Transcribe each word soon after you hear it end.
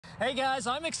Hey guys,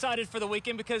 I'm excited for the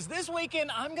weekend because this weekend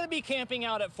I'm going to be camping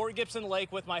out at Fort Gibson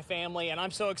Lake with my family, and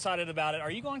I'm so excited about it. Are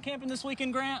you going camping this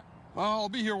weekend, Grant? I'll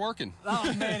be here working.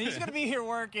 Oh, man, he's going to be here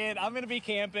working. I'm going to be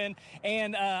camping.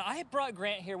 And I brought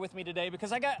Grant here with me today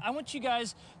because I want you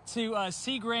guys to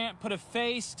see Grant, put a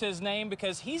face to his name,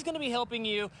 because he's going to be helping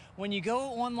you when you go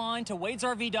online to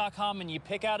wadesrv.com and you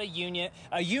pick out a unit,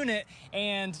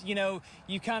 and, you know,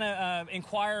 you kind of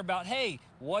inquire about, hey,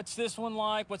 what's this one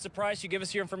like? What's the price? You give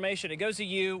us your information. It goes to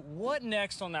you. What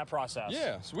next on that process?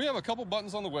 Yeah, so we have a couple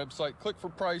buttons on the website. Click for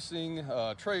pricing,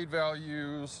 trade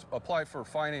values, apply for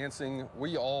financing.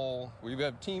 We have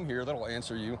a team here that'll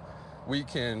answer you. We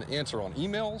can answer on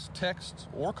emails, texts,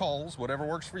 or calls, whatever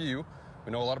works for you.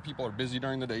 We know a lot of people are busy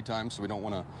during the daytime, so we don't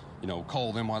want to, you know,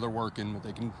 call them while they're working, but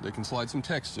they can slide some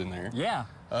texts in there. Yeah.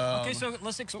 Okay, so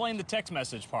let's explain the text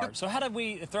message part. So how do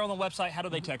we, if they're on the website, how do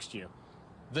they text you?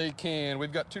 They can,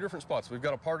 we've got two different spots. We've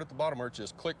got a part at the bottom where it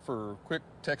says click for quick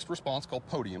text response called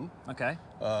Podium. Okay.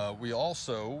 We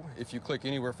also, if you click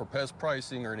anywhere for PES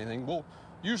pricing or anything,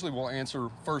 usually we'll answer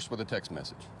first with a text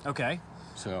message. Okay.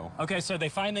 Okay, so they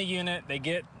find the unit, they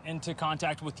get into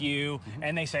contact with you,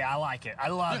 and they say, I like it, I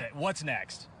love it. What's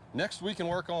next? Next, we can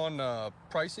work on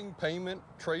pricing, payment,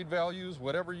 trade values,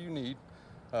 whatever you need.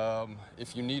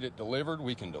 If you need it delivered,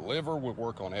 we can deliver. We'll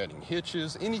work on adding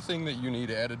hitches. Anything that you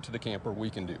need added to the camper, we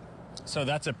can do. So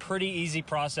that's a pretty easy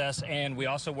process, and we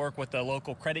also work with the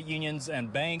local credit unions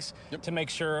and banks to make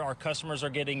sure our customers are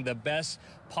getting the best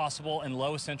possible and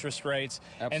lowest interest rates.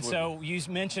 Absolutely. And so you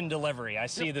mentioned delivery. I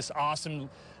see this awesome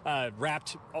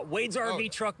wrapped Wade's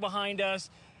RV truck behind us.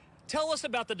 Tell us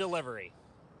about the delivery.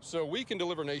 So we can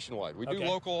deliver nationwide. We do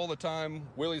local all the time.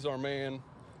 Willie's our man.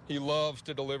 He loves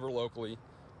to deliver locally.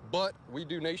 But we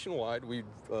do nationwide. We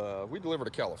deliver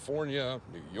to California,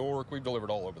 New York. We've delivered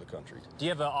all over the country. Do you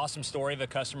have an awesome story of a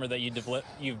customer that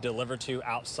you've delivered to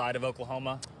outside of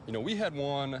Oklahoma? You know, we had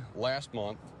one last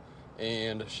month,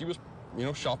 and she was, you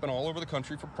know, shopping all over the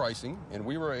country for pricing, and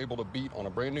we were able to beat on a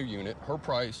brand new unit, her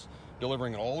price,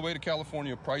 delivering it all the way to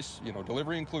California, price, you know,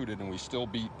 delivery included, and we still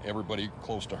beat everybody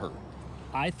close to her.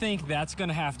 I think that's going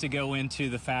to have to go into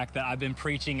the fact that I've been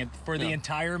preaching it for the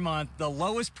entire month. The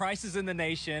lowest prices in the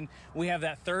nation. We have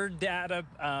that third data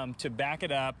to back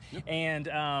it up.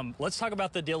 And let's talk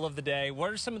about the deal of the day.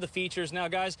 What are some of the features? Now,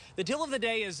 guys, the deal of the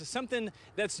day is something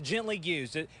that's gently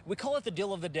used. We call it the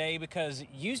deal of the day because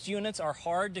used units are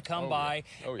hard to come by,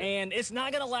 and it's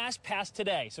not going to last past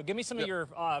today. So give me some of your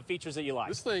features that you like.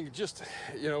 This thing just,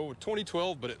 you know,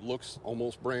 2012, but it looks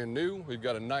almost brand new. We've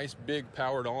got a nice big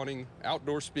powered awning, outdoor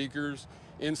speakers,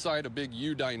 inside a big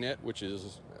U dinette, which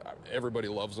is, everybody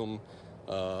loves them.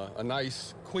 A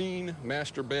nice queen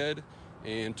master bed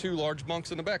and two large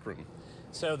bunks in the back room.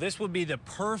 So this would be the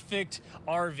perfect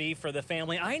RV for the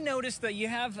family. I noticed that you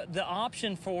have the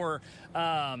option for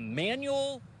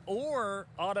manual or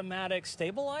automatic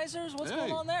stabilizers. What's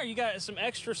going on there? You got some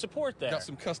extra support there. Got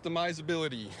some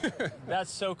customizability. That's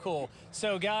so cool.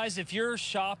 So guys, if you're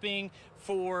shopping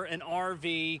for an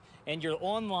RV and you're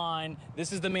online,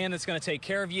 this is the man that's going to take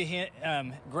care of you.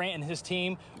 Grant and his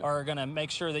team are going to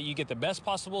make sure that you get the best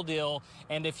possible deal.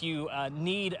 And if you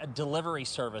need a delivery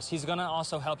service, he's going to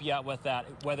also help you out with that,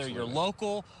 whether you're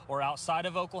local or outside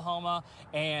of Oklahoma.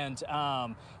 And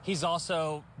he's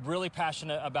also really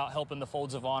passionate about helping the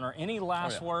Folds of Honor. Any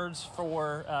last words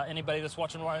for anybody that's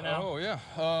watching right now? Oh, yeah.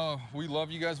 We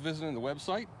love you guys visiting the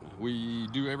website. We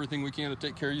do everything we can to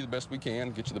take care of you the best we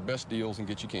can, get you the best deals, and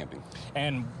get you camping.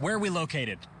 And where are we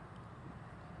located?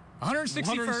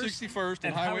 161st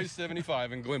and Highway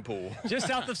 75 in Glenpool. Just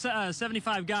south of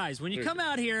 75, guys. When you come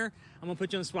out here, I'm going to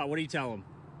put you on the spot. What do you tell them?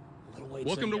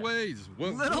 Welcome to Wade's.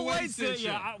 Little Wade's.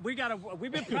 Yeah,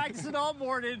 we've been practicing all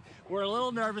morning. We're a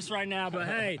little nervous right now, but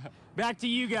hey, back to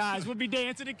you guys. We'll be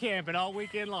dancing and camping all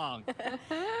weekend long.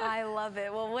 I love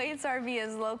it. Well, Wade's RV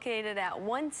is located at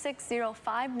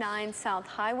 16059 South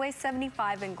Highway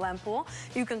 75 in Glenpool.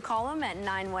 You can call them at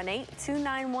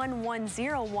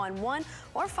 918-291-1011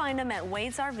 or find them at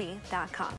wadesrv.com.